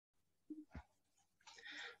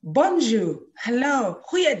Bonjour, hello,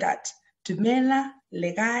 goeiedag, tumela,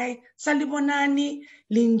 legai, salibonani,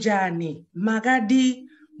 linjani, magadi,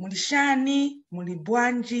 mulishani,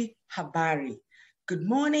 mulibwanji, habari. Good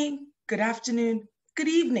morning, good afternoon, good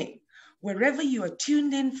evening. Wherever you are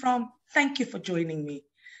tuned in from, thank you for joining me.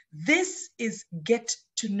 This is Get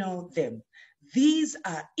to Know Them. These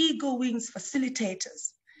are Ego Wings facilitators,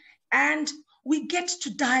 and we get to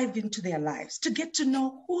dive into their lives to get to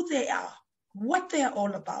know who they are, what they are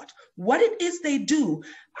all about, what it is they do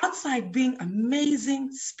outside being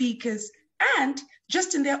amazing speakers and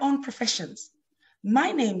just in their own professions.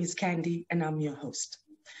 My name is Candy and I'm your host.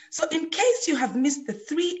 So in case you have missed the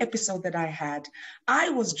 3 episodes that I had, I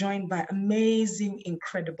was joined by amazing,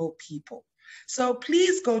 incredible people. So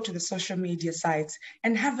please go to the social media sites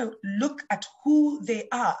and have a look at who they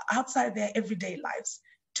are outside their everyday lives.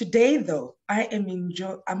 Today, though,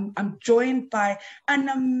 I'm joined by an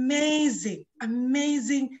amazing,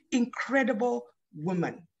 incredible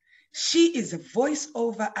woman. She is a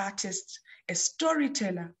voiceover artist, a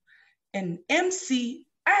storyteller, an MC,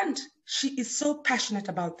 and she is so passionate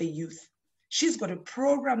about the youth. She's got a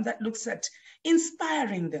program that looks at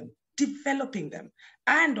inspiring them, developing them.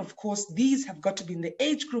 And of course, these have got to be in the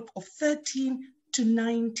age group of 13 to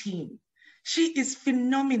 19. She is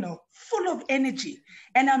phenomenal, full of energy.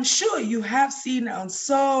 And I'm sure you have seen her on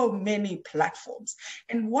so many platforms.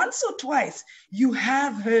 And once or twice, you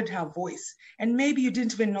have heard her voice. And maybe you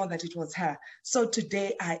didn't even know that it was her. So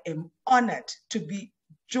today, I am honored to be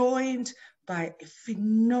joined by a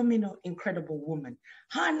phenomenal, incredible woman.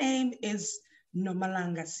 Her name is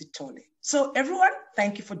Nomalanga Sitole. So everyone,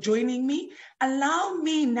 thank you for joining me. Allow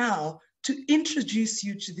me now to introduce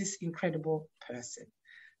you to this incredible person.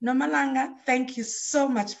 Nomalanga, thank you so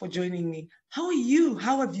much for joining me. How are you?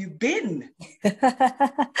 How have you been?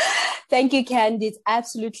 Thank you, Candy. It's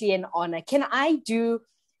absolutely an honor. Can I do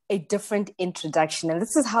a different introduction? And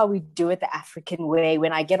this is how we do it the African way.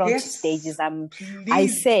 When I get onto stages, I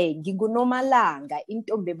say, Nomalanga,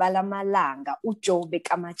 intombe balamalanga, ujobe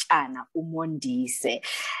kamachana, umondise.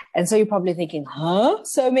 And so you're probably thinking, huh?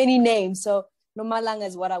 So many names. So Nomalanga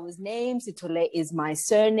is what I was named. Sitole is my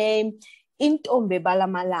surname. Intombe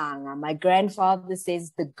balamalanga. My grandfather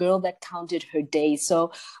says the girl that counted her days.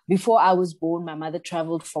 So before I was born, my mother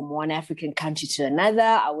traveled from one African country to another.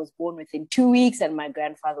 I was born within 2 weeks, and my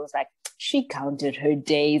grandfather was like, she counted her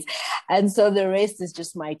days. And so the rest is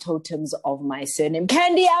just my totems of my surname.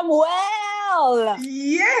 Candy, I'm well.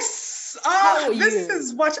 Yes. Oh, this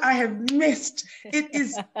is what I have missed. It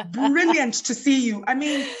is brilliant to see you. I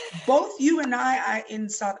mean, both you and I are in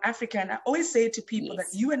South Africa, and I always say to people that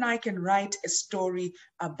you and I can write a story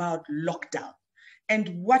about lockdown and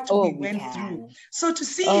what we went through. So to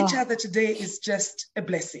see each other today is just a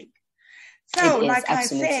blessing. So like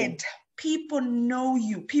absolutely. I said, people know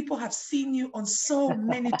you. People have seen you on so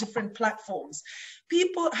many different platforms.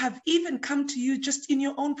 People have even come to you just in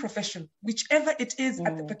your own profession, whichever it is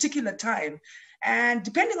at the particular time, and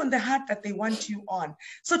depending on the heart that they want you on.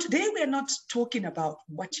 So today we are not talking about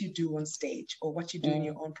what you do on stage or what you do in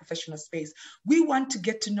your own professional space. We want to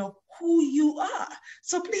get to know who you are.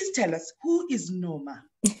 So please tell us, who is Noma?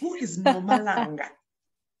 Who is Nomalanga?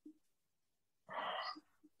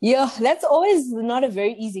 Yeah, that's always not a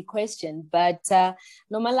very easy question, but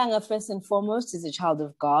Nomalanga, first and foremost, is a child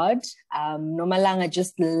of God. Nomalanga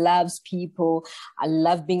just loves people. I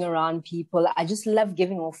love being around people. I just love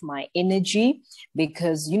giving off my energy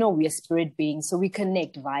because, you know, we are spirit beings, so we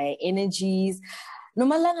connect via energies.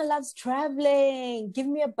 Nomalanga loves traveling. Give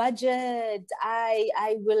me a budget.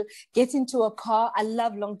 I will get into a car. I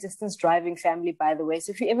love long distance driving, family, by the way.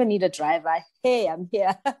 So if you ever need a driver, hey, I'm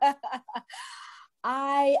here.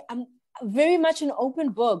 I am very much an open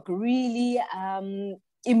book, really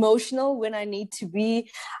emotional when I need to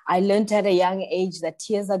be. I learned at a young age that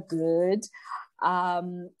tears are good. I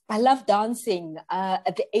love dancing.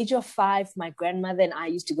 At the age of 5, my grandmother and I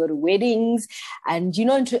used to go to weddings. And, you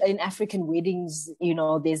know, in African weddings, you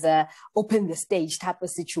know, there's a open the stage type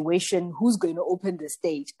of situation. Who's going to open the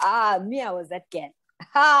stage? Me, I was that girl.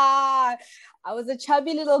 I was a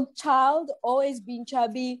chubby little child, always been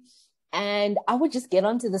chubby. And I would just get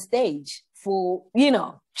onto the stage for, you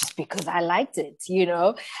know, just because I liked it, you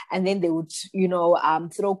know. And then they would, you know,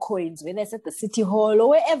 throw coins, whether it's at the city hall or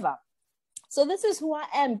wherever. So this is who I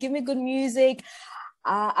am. Give me good music.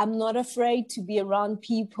 I'm not afraid to be around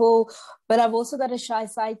people, but I've also got a shy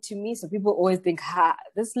side to me. So people always think,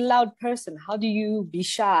 this loud person, how do you be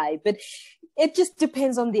shy? But it just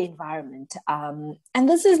depends on the environment. And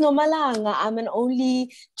this is Nomalanga. I'm an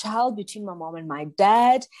only child between my mom and my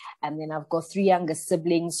dad. And then I've got 3 younger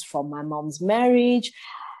siblings from my mom's marriage.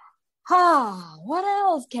 What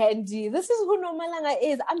else, Candy? This is who Nomalanga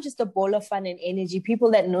is. I'm just a ball of fun and energy.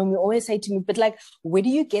 People that know me always say to me, but like, where do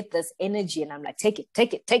you get this energy? And I'm like, take it,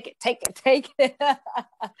 take it, take it, take it, take it.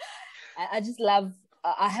 I just love,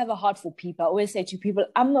 I have a heart for people. I always say to people,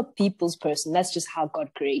 I'm a people's person. That's just how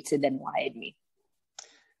God created and wired me.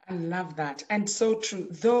 I love that. And so true.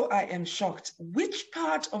 Though I am shocked, which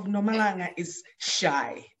part of Nomalanga is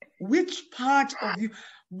shy? Which part of you?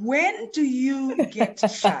 When do you get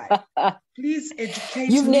shy? Please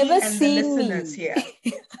educate You've me never and the seen listeners me. here.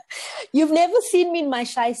 You've never seen me in my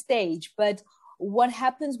shy stage, but what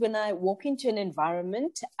happens when I walk into an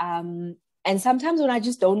environment, and sometimes when I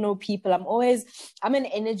just don't know people, I'm an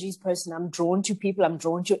energies person. I'm drawn to people. I'm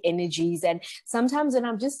drawn to energies. And sometimes when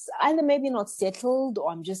I'm just either maybe not settled or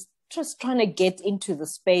I'm just trying to get into the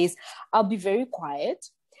space, I'll be very quiet.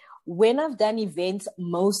 When I've done events,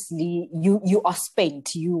 mostly you are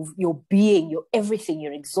spent, you're everything,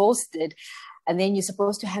 you're exhausted. And then you're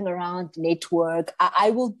supposed to hang around, network.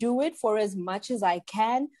 I will do it for as much as I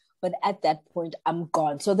can, but at that point, I'm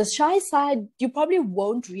gone. So the shy side, you probably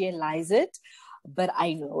won't realize it, but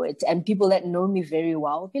I know it. And people that know me very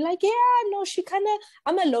well will be like, yeah, no,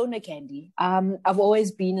 I'm a loner, Candy. I've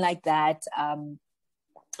always been like that.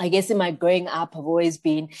 I guess in my growing up, I've always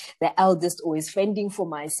been the eldest, always fending for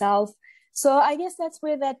myself. So I guess that's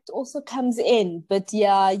where that also comes in. But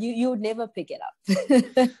yeah, you would never pick it up.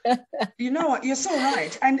 You know what? You're so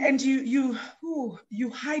right. And you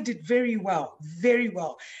hide it very well, very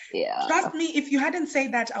well. Yeah. Trust me, if you hadn't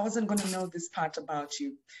said that, I wasn't going to know this part about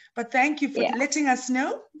you. But thank you for letting us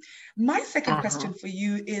know. My second question for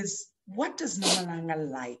you is, what does Nomalanga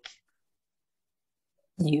like?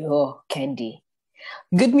 Yo, Candy.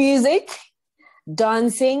 Good music,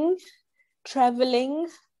 dancing, traveling,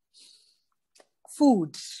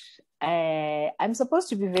 food. I'm supposed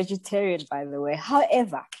to be vegetarian, by the way.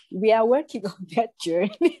 However, we are working on that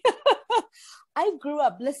journey. I grew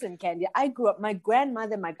up, listen, Candy, my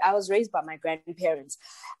grandmother, I was raised by my grandparents.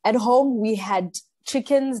 At home, we had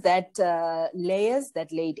chickens that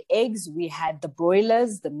laid eggs. We had the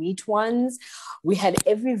broilers, the meat ones. We had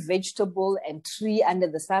every vegetable and tree under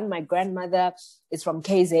the sun. My grandmother is from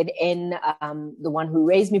KZN, the one who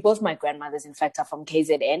raised me. Both my grandmothers, in fact, are from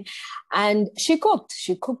KZN. And she cooked,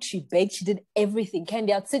 she baked, she did everything.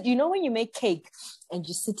 Candy, I'd sit, when you make cake and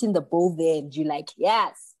you sit in the bowl there and you're like,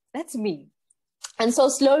 yes, that's me. And so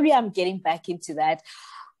slowly I'm getting back into that.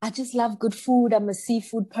 I just love good food. I'm a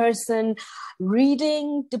seafood person.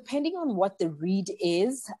 Reading, depending on what the read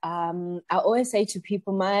is, I always say to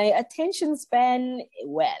people, my attention span,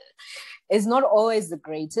 is not always the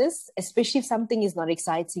greatest, especially if something is not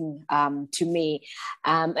exciting to me.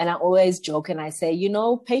 And I always joke and I say,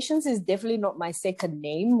 patience is definitely not my second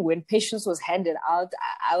name. When patience was handed out,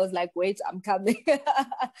 I was like, wait, I'm coming.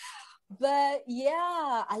 But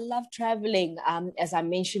yeah, I love traveling. As I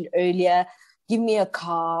mentioned earlier, give me a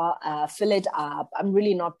car, fill it up. I'm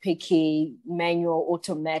really not picky, manual,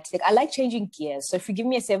 automatic. I like changing gears. So if you give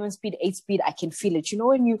me a 7-speed, 8-speed, I can feel it.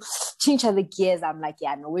 When you change other gears, I'm like,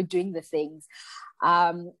 yeah, no, we're doing the things.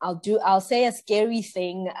 I'll say a scary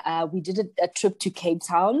thing. We did a trip to Cape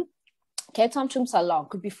Town. Cape Town trips are long,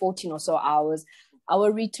 could be 14 or so hours.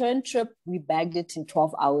 Our return trip, we bagged it in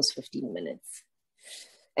 12 hours, 15 minutes.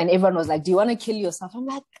 And everyone was like, do you want to kill yourself? I'm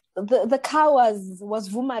like, the car was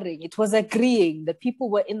vumaring. It was agreeing. The people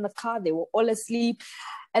were in the car. They were all asleep.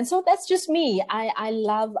 And so that's just me. I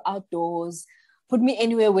love outdoors. Put me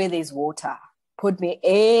anywhere where there's water. Put me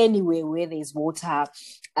anywhere where there's water.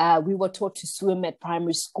 We were taught to swim at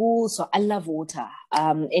primary school. So I love water.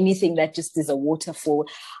 Anything that just is a waterfall.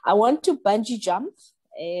 I want to bungee jump.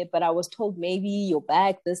 But I was told maybe your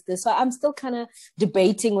back, this. So I'm still kind of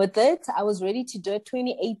debating with it. I was ready to do it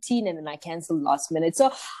 2018 and then I canceled last minute.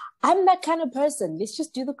 So I'm that kind of person. Let's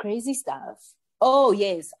just do the crazy stuff. Oh,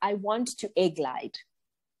 yes. I want to air glide.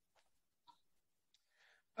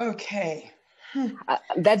 Okay.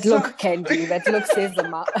 That look, Candy, that look says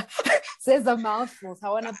a mouthful. So I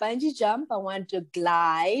want to bungee jump. I want to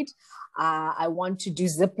glide. I want to do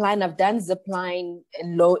zip line. I've done zip line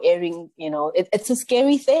and low airing. It's a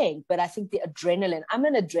scary thing, but I think the adrenaline. I'm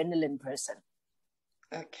an adrenaline person.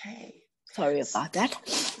 Okay. Sorry about that.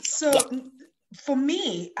 So for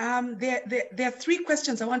me, there are 3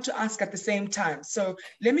 questions I want to ask at the same time. So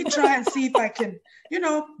let me try and see if I can,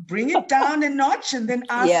 bring it down a notch and then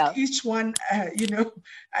ask each one,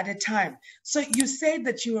 at a time. So you said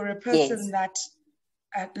that you are a person that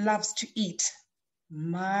loves to eat.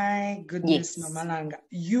 My goodness, Yes. Nomalanga,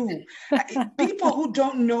 you, people who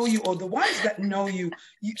don't know you or the ones that know you,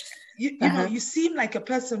 you know, you seem like a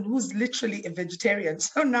person who's literally a vegetarian.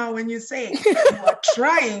 So now when you say you are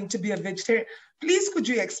trying to be a vegetarian, please could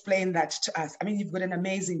you explain that to us? I mean, you've got an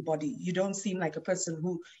amazing body. You don't seem like a person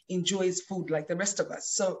who enjoys food like the rest of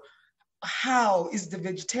us. So how is the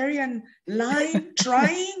vegetarian line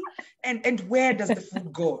trying and where does the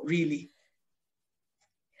food go really?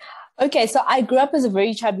 Okay, so I grew up as a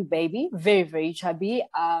very chubby baby, very, very chubby.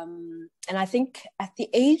 And I think at the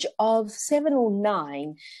age of 7 or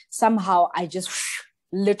 9, somehow I just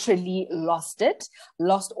literally lost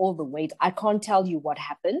all the weight. I can't tell you what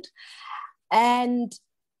happened. And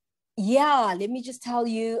yeah, let me just tell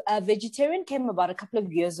you, vegetarian came about a couple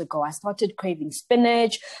of years ago. I started craving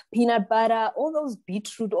spinach, peanut butter, all those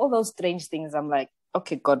beetroot, all those strange things. I'm like,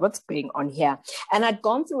 okay, God, what's going on here? And I'd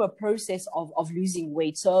gone through a process of losing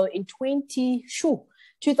weight. So in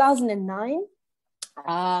 2009,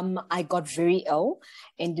 I got very ill,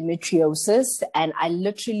 endometriosis, and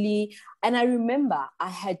I remember I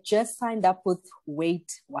had just signed up with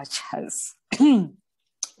Weight Watchers.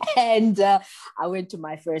 And I went to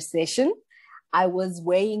my first session. I was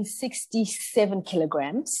weighing 67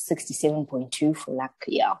 kilograms, 67.2 for luck,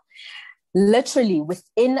 yeah. Literally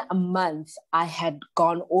within a month, I had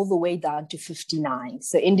gone all the way down to 59.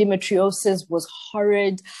 So endometriosis was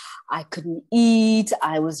horrid. I couldn't eat.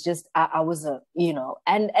 I was just, I was a, you know,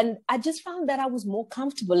 and I just found that I was more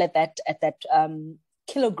comfortable at that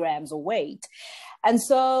kilograms or weight. And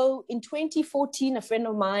so in 2014, a friend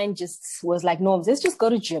of mine just was like, Norms, let's just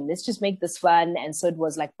go to gym. Let's just make this fun. And so it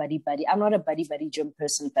was like buddy. I'm not a buddy gym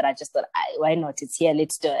person, but I just thought, why not? It's here.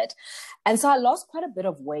 Let's do it. And so I lost quite a bit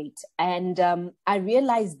of weight. And I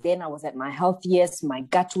realized then I was at my healthiest. My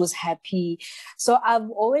gut was happy. So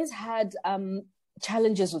I've always had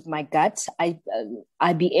challenges with my gut,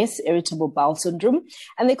 IBS, irritable bowel syndrome,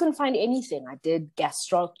 and they couldn't find anything. I did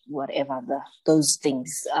gastro, whatever, those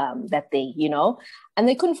things that they, you know, and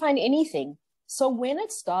they couldn't find anything. So when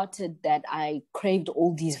it started that I craved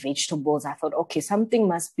all these vegetables, I thought, okay, something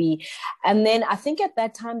must be. And then I think at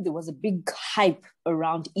that time, there was a big hype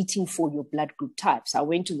around eating for your blood group type. So I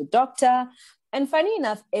went to the doctor, and funny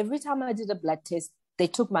enough, every time I did a blood test, they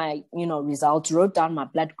took my, you know, results, wrote down my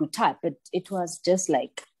blood group type, but it was just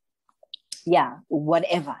like, yeah,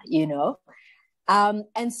 whatever, you know.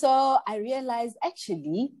 And so I realized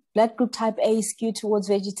actually blood group type A is skewed towards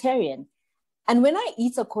vegetarian. And when I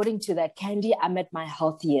eat according to that, Candy, I'm at my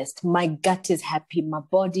healthiest. My gut is happy. My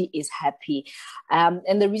body is happy.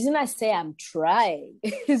 And the reason I say I'm trying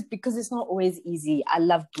is because it's not always easy. I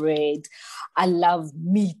love bread. I love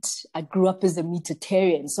meat. I grew up as a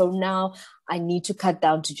meatitarian. So now I need to cut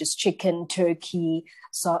down to just chicken, turkey,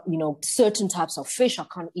 so, you know, certain types of fish. I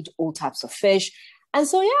can't eat all types of fish. And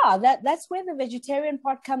so, yeah, that's where the vegetarian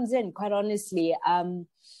part comes in, quite honestly.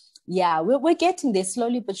 Yeah, we're getting there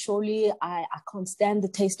slowly but surely. I can't stand the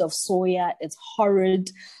taste of soya. It's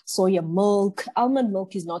horrid. Soya milk. Almond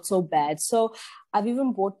milk is not so bad. So I've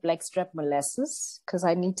even bought blackstrap molasses because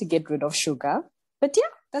I need to get rid of sugar. But yeah,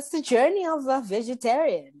 that's the journey of a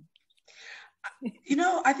vegetarian. You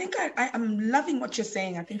know, I think I'm loving what you're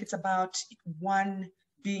saying. I think it's about one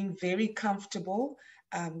being very comfortable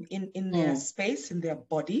in their space, in their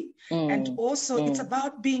body. And also it's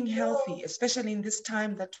about being healthy, especially in this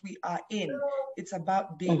time that we are in. It's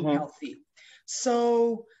about being healthy.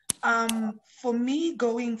 So for me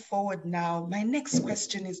going forward now, my next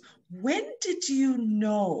question is, when did you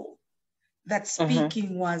know that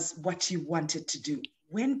speaking was what you wanted to do?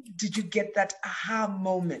 When did you get that aha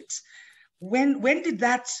moment? When did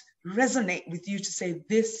that resonate with you to say,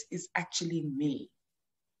 this is actually me?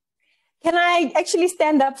 Can I actually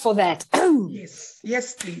stand up for that?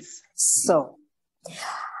 Yes, please. So,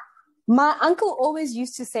 my uncle always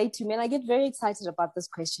used to say to me, and I get very excited about this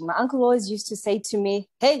question. My uncle always used to say to me,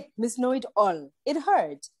 hey, Miss Know It All. It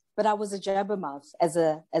hurt, but I was a jabbermouth as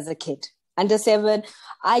a kid. Under 7,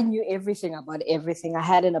 I knew everything about everything. I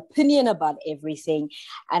had an opinion about everything.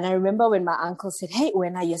 And I remember when my uncle said, hey,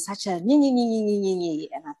 when you're such a... And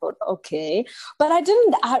I thought, okay. But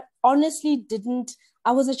I honestly didn't.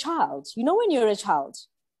 I was a child. You know, when you're a child,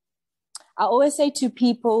 I always say to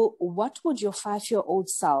people, what would your 5-year-old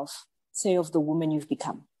self say of the woman you've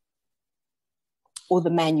become or the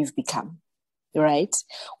man you've become? Right?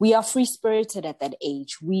 We are free-spirited at that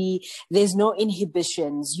age. There's no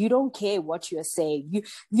inhibitions. You don't care what you're saying.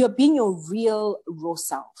 You're being your real raw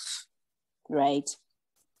self, right?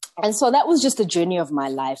 And so that was just the journey of my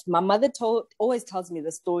life. My mother always tells me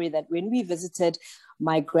the story that when we visited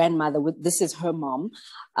my grandmother, this is her mom,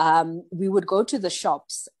 we would go to the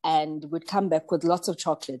shops and would come back with lots of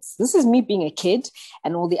chocolates. This is me being a kid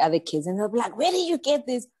and all the other kids. And they'll be like, where did you get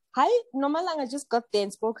this? Hi, Nomalanga just got there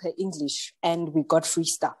and spoke her English and we got free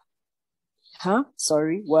stuff. Huh?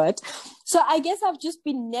 Sorry, what? So I guess I've just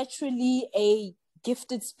been naturally a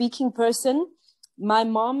gifted speaking person. My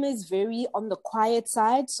mom is very on the quiet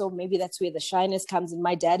side, so maybe that's where the shyness comes in.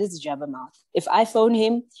 My dad is a jabbermouth. If I phone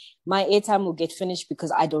him, my airtime will get finished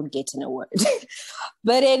because I don't get in a word.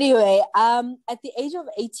 But anyway, at the age of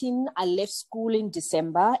 18, I left school in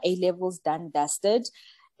December, A-levels done, dusted.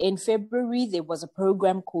 In February, there was a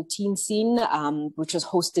program called Teen Scene, which was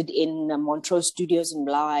hosted in Montrose Studios in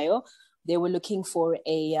Blaio. They were looking for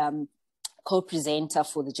a co-presenter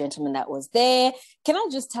for the gentleman that was there. Can I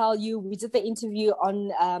just tell you, we did the interview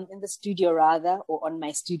on in the studio rather, or on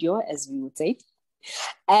my studio, as we would say.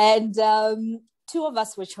 And two of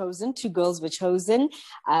us were chosen, two girls were chosen.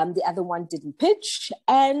 The other one didn't pitch,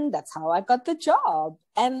 and that's how I got the job.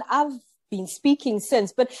 And I've been speaking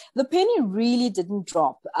since, but the penny really didn't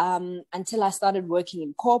drop until I started working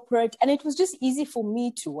in corporate, and it was just easy for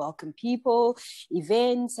me to welcome people,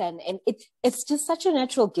 events, and it's just such a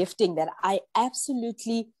natural gifting that I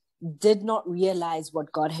absolutely did not realize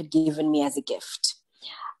what God had given me as a gift.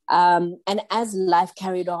 And as life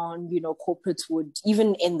carried on, you know, corporates would,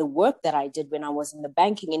 even in the work that I did when I was in the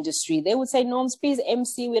banking industry, they would say, Norms, please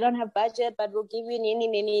MC, we don't have budget, but we'll give you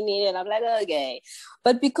nini. And I'm like, okay.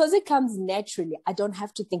 But because it comes naturally, I don't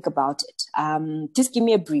have to think about it. Just give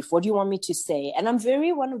me a brief. What do you want me to say? And I'm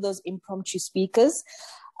very one of those impromptu speakers.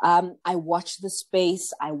 I watch the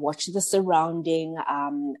space, I watch the surrounding.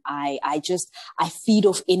 I feed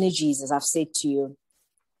off energies, as I've said to you.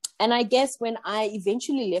 And I guess when I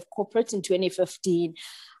eventually left corporate in 2015,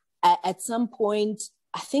 at some point,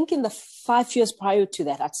 I think in the 5 years prior to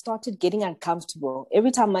that, I'd started getting uncomfortable.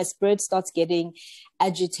 Every time my spirit starts getting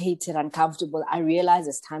agitated, uncomfortable, I realize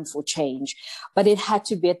it's time for change. But it had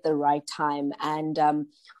to be at the right time. And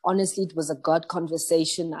honestly, it was a God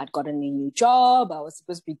conversation. I'd gotten a new job. I was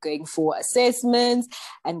supposed to be going for assessments.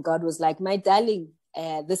 And God was like, my darling,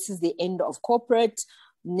 this is the end of corporate.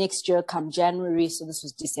 Next year, come January, so this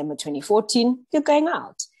was December 2014, you're going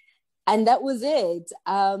out. And that was it.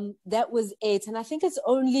 And I think it's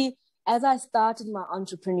only as I started my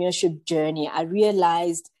entrepreneurship journey, I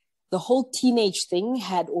realized the whole teenage thing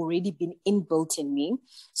had already been inbuilt in me.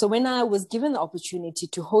 So when I was given the opportunity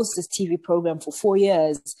to host this TV program for 4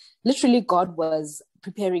 years, literally God was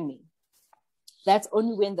preparing me. That's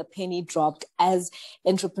only when the penny dropped as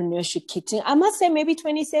entrepreneurship kicked in. I must say maybe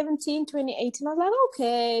 2017, 2018, I was like,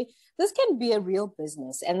 okay, this can be a real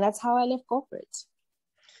business. And that's how I left corporate.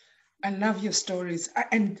 I love your stories.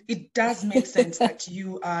 And it does make sense that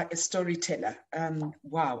you are a storyteller.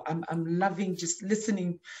 Wow, I'm loving just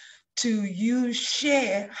listening to you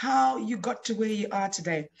share how you got to where you are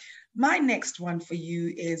today. My next one for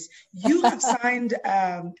you is you have signed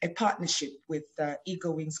a partnership with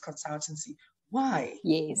Eagle Wings Consultancy. Why?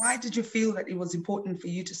 Yes. Why did you feel that it was important for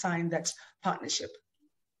you to sign that partnership?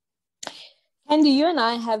 Andy, you and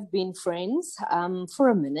I have been friends for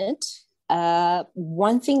a minute.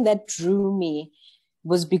 One thing that drew me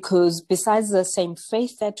was because besides the same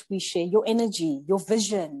faith that we share, your energy, your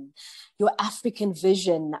vision, your African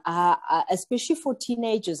vision, especially for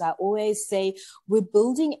teenagers, I always say we're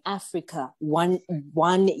building Africa one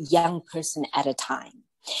young person at a time.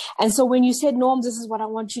 And so when you said, Norm, this is what I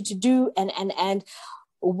want you to do, and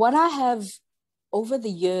what I have over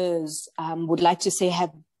the years would like to say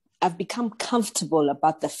I've become comfortable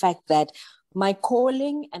about the fact that my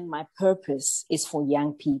calling and my purpose is for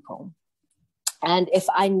young people. And if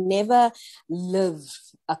I never live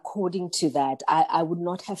according to that, I would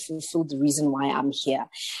not have fulfilled the reason why I'm here.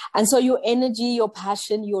 And so your energy, your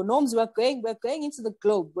passion, your Norms, we're going into the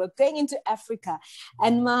globe, we're going into Africa.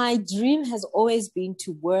 And my dream has always been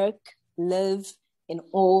to work, live in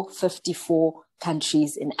all 54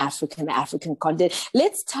 countries in Africa and the African continent.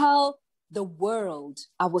 Let's tell the world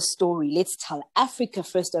our story. Let's tell Africa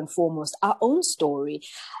first and foremost our own story.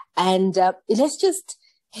 And let's just,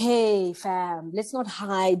 hey, fam, let's not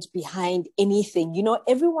hide behind anything. You know,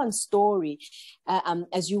 everyone's story,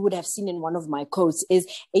 as you would have seen in one of my quotes, is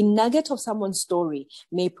a nugget of someone's story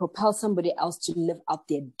may propel somebody else to live out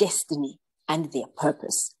their destiny and their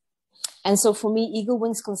purpose. And so for me, Eagle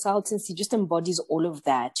Wings Consultancy just embodies all of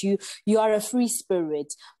that. You are a free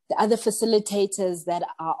spirit. The other facilitators that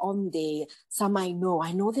are on there, some I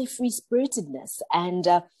know their free spiritedness. And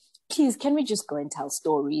please, can we just go and tell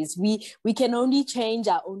stories? We can only change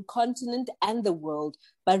our own continent and the world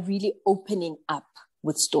by really opening up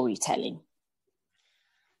with storytelling.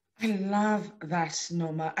 I love that,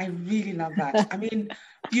 Norma. I really love that. I mean,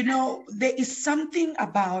 there is something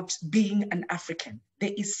about being an African.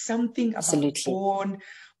 There is something about Absolutely. born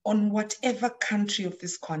on whatever country of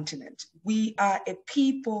this continent. We are a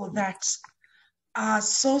people that are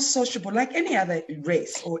so sociable, like any other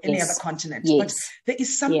race or any other continent. Yes. But there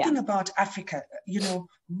is something about Africa,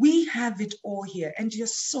 we have it all here. And you're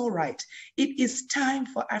so right. It is time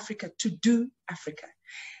for Africa to do Africa.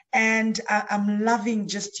 And I'm loving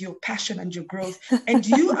just your passion and your growth. And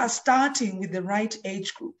you are starting with the right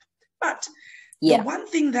age group. But the one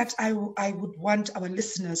thing that I would want our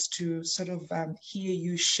listeners to sort of hear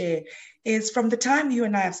you share is, from the time you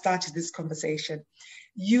and I have started this conversation,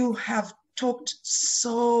 you have talked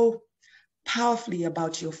so powerfully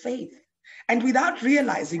about your faith. And without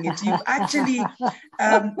realizing it, you've actually,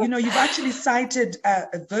 you've actually cited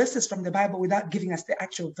verses from the Bible without giving us the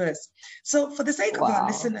actual verse. So for the sake of our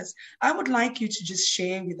listeners, I would like you to just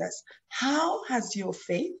share with us, how has your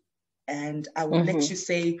faith, and I will let you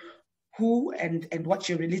say who and what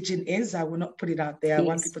your religion is. I will not put it out there. I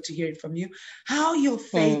want people to hear it from you. How your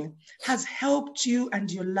faith has helped you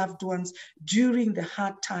and your loved ones during the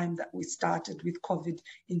hard time that we started with COVID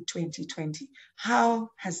in 2020. How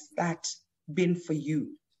has that been for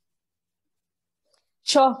you?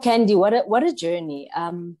 Sure, Candy, what a journey.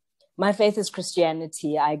 My faith is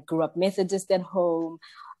Christianity. I grew up Methodist at home.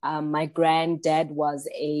 My granddad was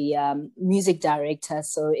a music director,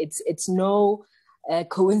 so it's no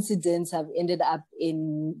coincidence I've ended up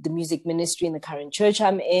in the music ministry in the current church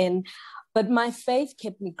I'm in. But my faith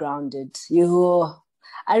kept me grounded.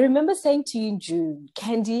 I remember saying to you in June,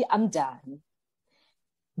 Candy, I'm done.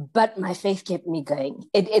 But my faith kept me going.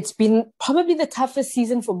 It's been probably the toughest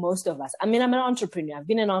season for most of us. I mean, I'm an entrepreneur. I've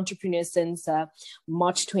been an entrepreneur since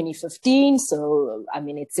March 2015. So, I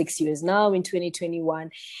mean, it's 6 years now in 2021.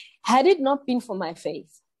 Had it not been for my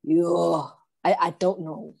faith, I don't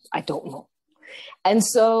know. I don't know. And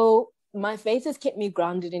so my faith has kept me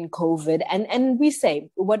grounded in COVID. And we say,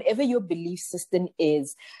 whatever your belief system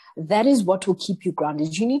is, that is what will keep you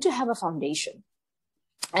grounded. You need to have a foundation.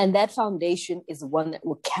 And that foundation is the one that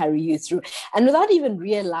will carry you through. And without even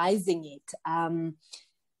realizing it,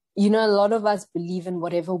 a lot of us believe in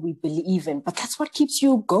whatever we believe in, but that's what keeps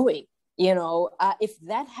you going. If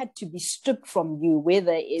that had to be stripped from you,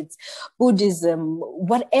 whether it's Buddhism,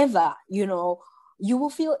 whatever, you will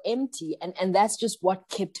feel empty. And that's just what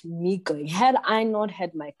kept me going. Had I not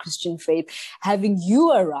had my Christian faith, having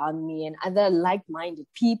you around me and other like-minded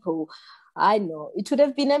people, I know it would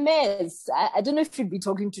have been a mess. I don't know if you'd be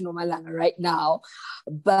talking to Nomalanga right now,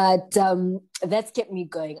 but that's kept me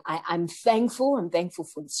going. I'm thankful. I'm thankful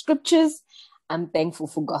for the scriptures. I'm thankful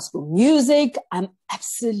for gospel music. I'm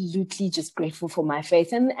absolutely just grateful for my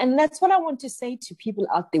faith. And that's what I want to say to people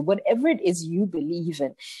out there. Whatever it is you believe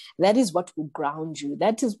in, that is what will ground you.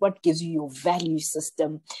 That is what gives you your value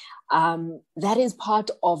system. That is part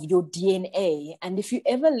of your DNA. And if you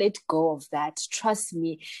ever let go of that, trust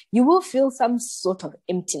me, you will feel some sort of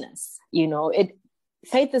emptiness.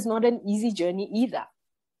 Faith is not an easy journey either.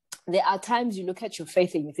 There are times you look at your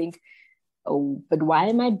faith and you think, oh, but why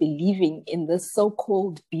am I believing in this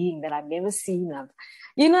so-called being that I've never seen of?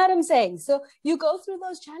 You know what I'm saying? So you go through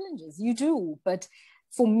those challenges, you do. But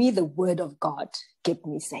for me, the word of God kept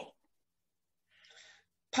me sane.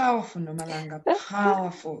 Powerful, Nomalanga,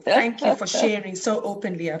 powerful. Thank you for sharing so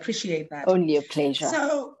openly. I appreciate that. Only a pleasure.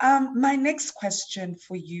 So my next question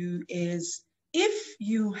for you is, if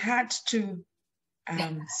you had to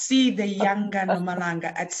see the younger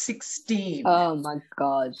Nomalanga at 16. Oh my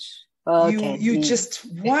gosh. Okay, you just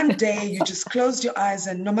one day you just closed your eyes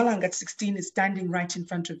and Nomalanga at 16 is standing right in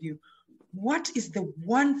front of you. What is the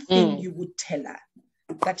one thing you would tell her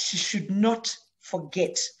that she should not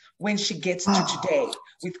forget when she gets to today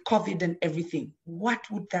with COVID and everything? What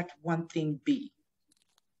would that one thing be?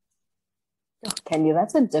 Candy,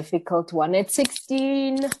 that's a difficult one. At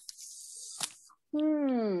 16,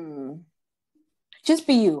 just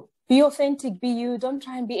be you. Be authentic, be you. Don't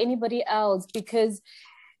try and be anybody else, because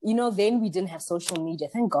then we didn't have social media.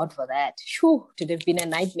 Thank God for that. Shoo, it would have been a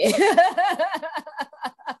nightmare.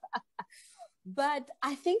 But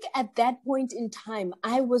I think at that point in time,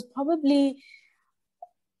 I was probably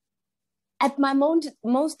at my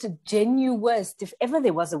most genuine, if ever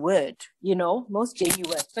there was a word, most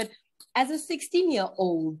genuine. But as a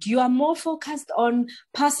 16-year-old, you are more focused on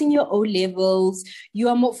passing your O-levels. You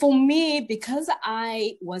are more, for me, because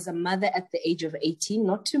I was a mother at the age of 18,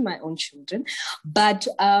 not to my own children, but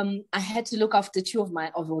I had to look after two of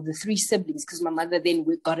the three siblings, because my mother then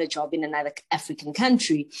got a job in another African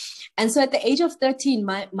country. And so at the age of 13,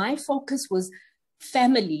 my focus was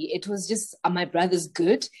family. It was just, are my brothers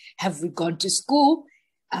good? Have we gone to school?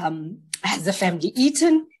 Has the family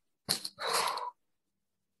eaten?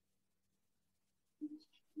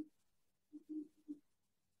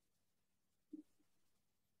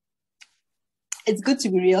 It's good to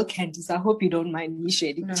be real, Candice. I hope you don't mind me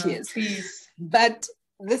shedding tears. Please. But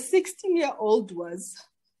the 16-year-old was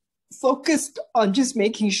focused on just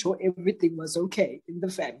making sure everything was okay in the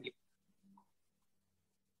family.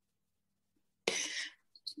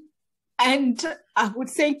 And I would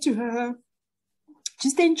say to her,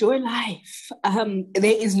 just enjoy life. There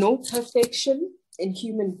is no perfection in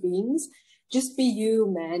human beings. Just be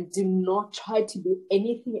you, man. Do not try to be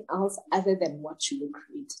anything else other than what you were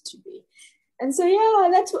created to be. And so,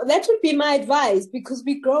 yeah, that would be my advice, because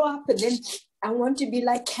we grow up and then I want to be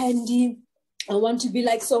like Candy. I want to be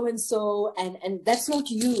like so-and-so. And that's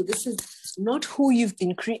not you. This is not who you've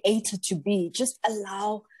been created to be. Just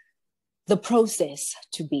allow the process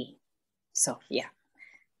to be. So, yeah.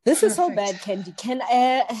 This Perfect. Is so bad, Candy.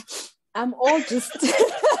 I'm all just...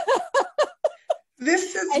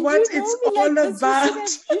 This is and what it's all about.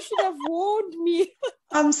 You should have warned me.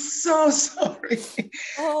 I'm so sorry.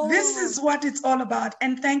 Oh. This is what it's all about.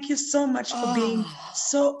 And thank you so much for being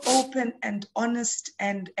so open and honest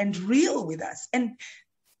and real with us. And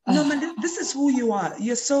Norman, this is who you are.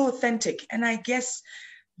 You're so authentic. And I guess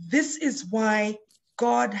this is why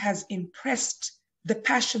God has impressed the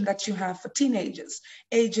passion that you have for teenagers,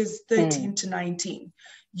 ages 13 to 19.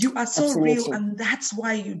 You are so Absolutely. Real, and that's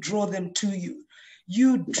why you draw them to you.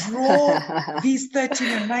 You draw these 13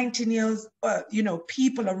 and 19 years,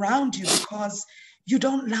 people around you, because you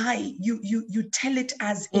don't lie. You tell it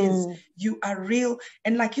as is. You are real.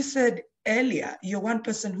 And like you said earlier, you're one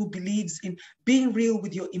person who believes in being real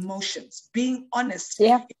with your emotions, being honest.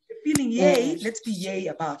 Yeah. If you're feeling yay, let's be yay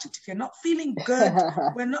about it. If you're not feeling good,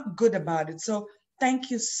 we're not good about it. So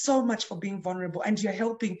thank you so much for being vulnerable. And you're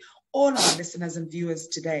helping all our listeners and viewers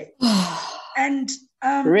today. And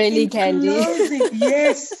really, Candy? Closing,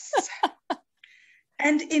 yes.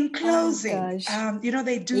 And in closing,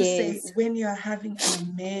 they do say when you're having an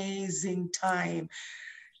amazing time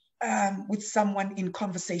with someone in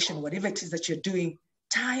conversation, whatever it is that you're doing,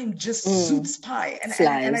 time just suits by. And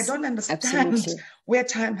I don't understand where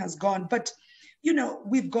time has gone. But,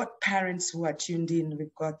 we've got parents who are tuned in.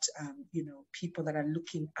 We've got, people that are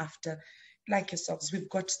looking after, like yourselves. We've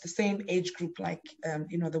got the same age group, like,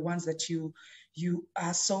 the ones that you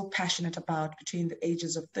are so passionate about, between the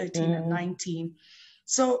ages of 13 and 19.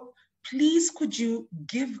 So please, could you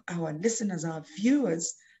give our listeners, our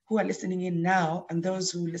viewers who are listening in now, and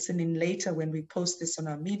those who listen in later when we post this on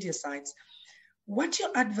our media sites, what your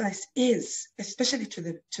advice is, especially to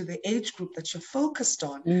the age group that you're focused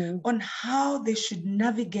on how they should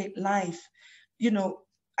navigate life.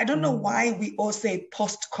 I don't know why we all say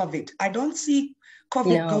post-COVID. I don't see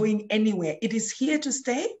COVID going anywhere. It is here to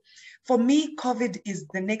stay. For me, COVID is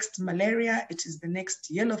the next malaria. It is the next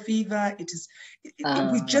yellow fever.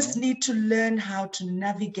 We just need to learn how to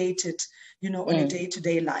navigate it, on a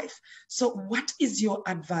day-to-day life. So what is your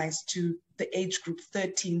advice to the age group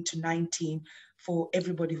 13 to 19 for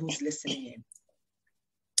everybody who's listening in?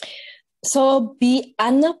 So be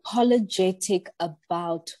unapologetic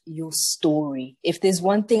about your story. If there's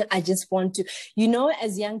one thing I just want to,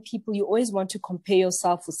 as young people, you always want to compare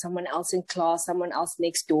yourself with someone else in class, someone else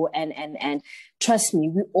next door. And trust me,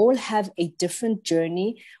 we all have a different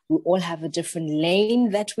journey. We all have a different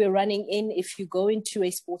lane that we're running in. If you go into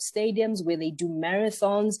a sports stadiums where they do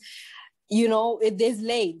marathons, there's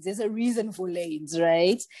lanes. There's a reason for lanes,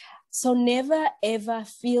 right? So never, ever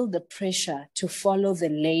feel the pressure to follow the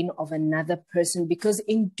lane of another person, because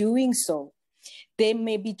in doing so, there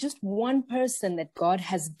may be just one person that God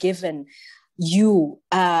has given you,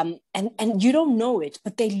 and you don't know it,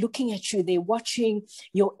 but they're looking at you, they're watching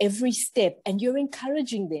your every step, and you're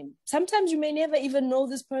encouraging them. Sometimes you may never even know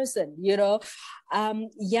this person,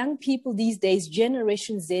 young people these days,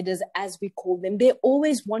 Generation Zers, as we call them, they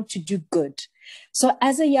always want to do good. So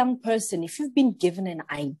as a young person, if you've been given an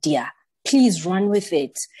idea, please run with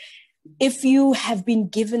it. If you have been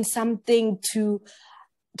given something to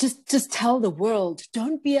just tell the world,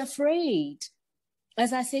 don't be afraid.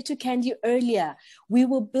 As I said to Candy earlier, we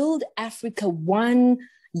will build Africa one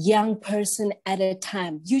young person at a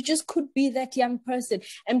time. You just could be that young person.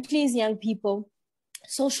 And please, young people,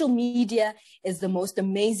 social media is the most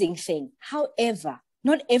amazing thing. However,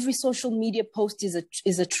 not every social media post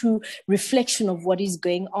is a true reflection of what is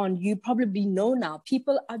going on. You probably know now,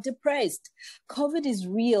 people are depressed. COVID is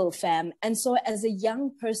real, fam. And so as a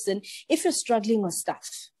young person, if you're struggling with stuff,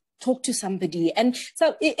 talk to somebody. And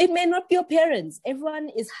so it may not be your parents. Everyone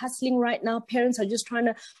is hustling right now. Parents are just trying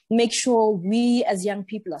to make sure we as young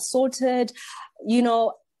people are sorted. You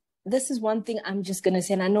know, this is one thing I'm just going to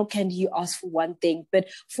say, and I know, Candy, you asked for one thing, but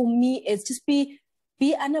for me, it's just be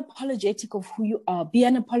unapologetic of who you are. Be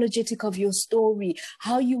unapologetic of your story,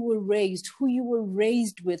 how you were raised, who you were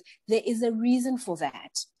raised with. There is a reason for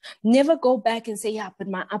that. Never go back and say, yeah, but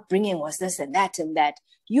my upbringing was this and that and that.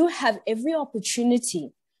 You have every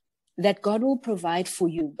opportunity that God will provide for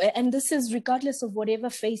you. And this is regardless of whatever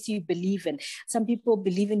faith you believe in. Some people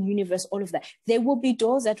believe in universe, all of that. There will be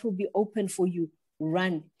doors that will be open for you.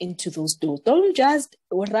 Run into those doors. Don't just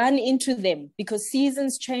run into them, because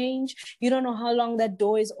seasons change. You don't know how long that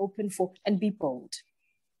door is open for. And be bold.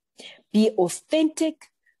 Be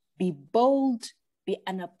authentic. Be bold. Be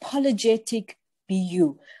unapologetic. Be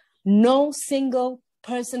you. No single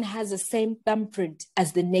person has the same thumbprint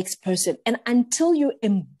as the next person. And until you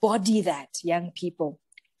embody that, young people,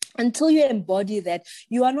 until you embody that,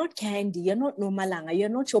 you are not Candy, you're not Nomalanga, you're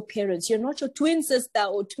not your parents, you're not your twin sister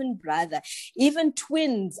or twin brother. Even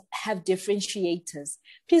twins have differentiators.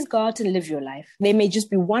 Please go out and live your life. There may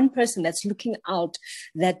just be one person that's looking out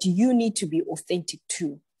that you need to be authentic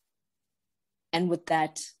to. And with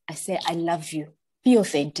that, I say, I love you. Be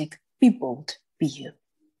authentic, be bold, be you.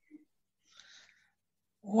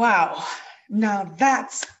 Wow. Now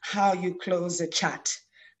that's how you close a chat.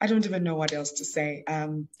 I don't even know what else to say.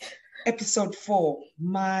 Episode 4,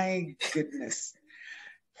 my goodness.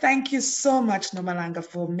 Thank you so much, Nomalanga,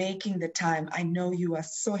 for making the time. I know you are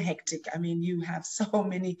so hectic. I mean, you have so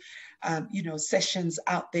many, sessions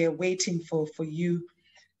out there waiting for you.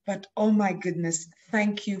 But oh my goodness,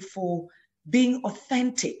 thank you for being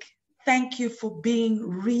authentic. Thank you for being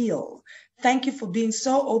real. Thank you for being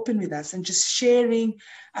so open with us and just sharing,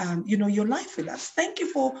 your life with us. Thank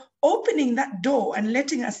you for opening that door and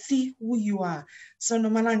letting us see who you are. So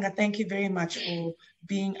Nomalanga, thank you very much for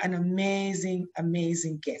being an amazing,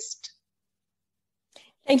 amazing guest.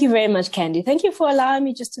 Thank you very much, Candy. Thank you for allowing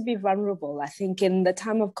me just to be vulnerable. I think in the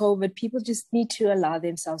time of COVID, people just need to allow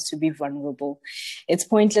themselves to be vulnerable. It's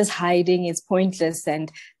pointless hiding. It's pointless.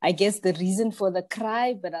 And I guess the reason for the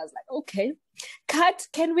cry, but I was like, okay, cut,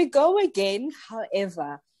 can we go again?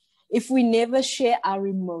 However, if we never share our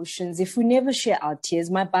emotions, if we never share our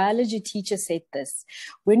tears, my biology teacher said this,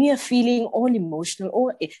 when you're feeling all emotional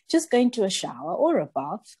or just going to a shower or a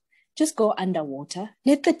bath, just go underwater,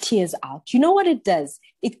 let the tears out. You know what it does?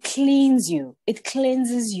 It cleans you. It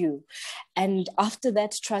cleanses you. And after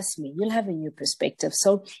that, trust me, you'll have a new perspective.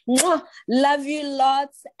 So, love you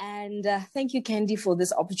lots. And thank you, Candy, for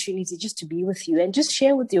this opportunity just to be with you and just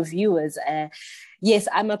share with your viewers. Yes,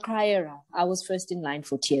 I'm a crier. I was first in line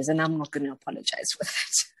for tears, and I'm not going to apologize for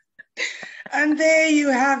that. And there you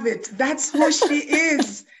have it. That's who she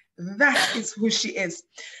is. That is who she is.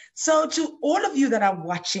 So to all of you that are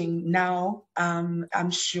watching now,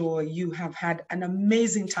 I'm sure you have had an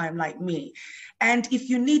amazing time like me. And if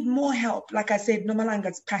you need more help, like I said,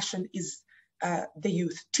 Nomalanga's passion is the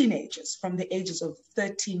youth, teenagers from the ages of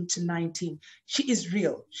 13 to 19. She is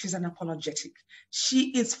real. She's unapologetic.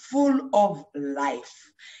 She is full of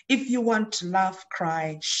life. If you want to laugh,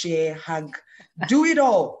 cry, share, hug, do it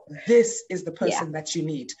all, this is the person that you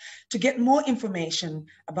need. To get more information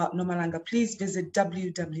about Nomalanga, please visit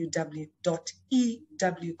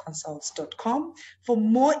www.ewconsults.com. For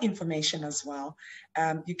more information as well,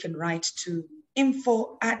 you can write to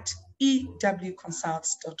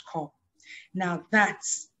info@ewconsults.com. Now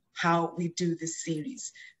that's how we do this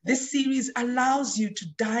series. This series allows you to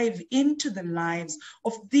dive into the lives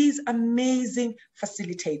of these amazing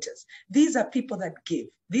facilitators. These are people that give.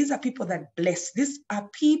 These are people that bless. These are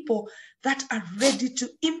people that are ready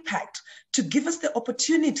to impact, to give us the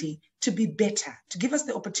opportunity to be better, to give us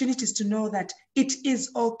the opportunities to know that it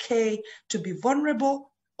is okay to be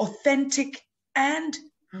vulnerable, authentic, and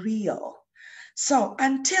real. So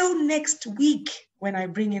until next week, when I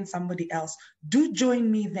bring in somebody else, do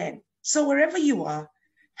join me then. So wherever you are,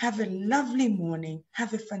 have a lovely morning,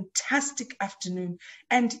 have a fantastic afternoon,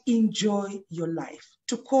 and enjoy your life.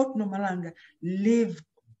 To quote Nomalanga, live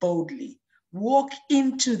boldly. Walk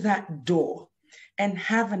into that door and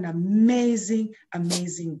have an amazing,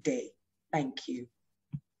 amazing day. Thank you.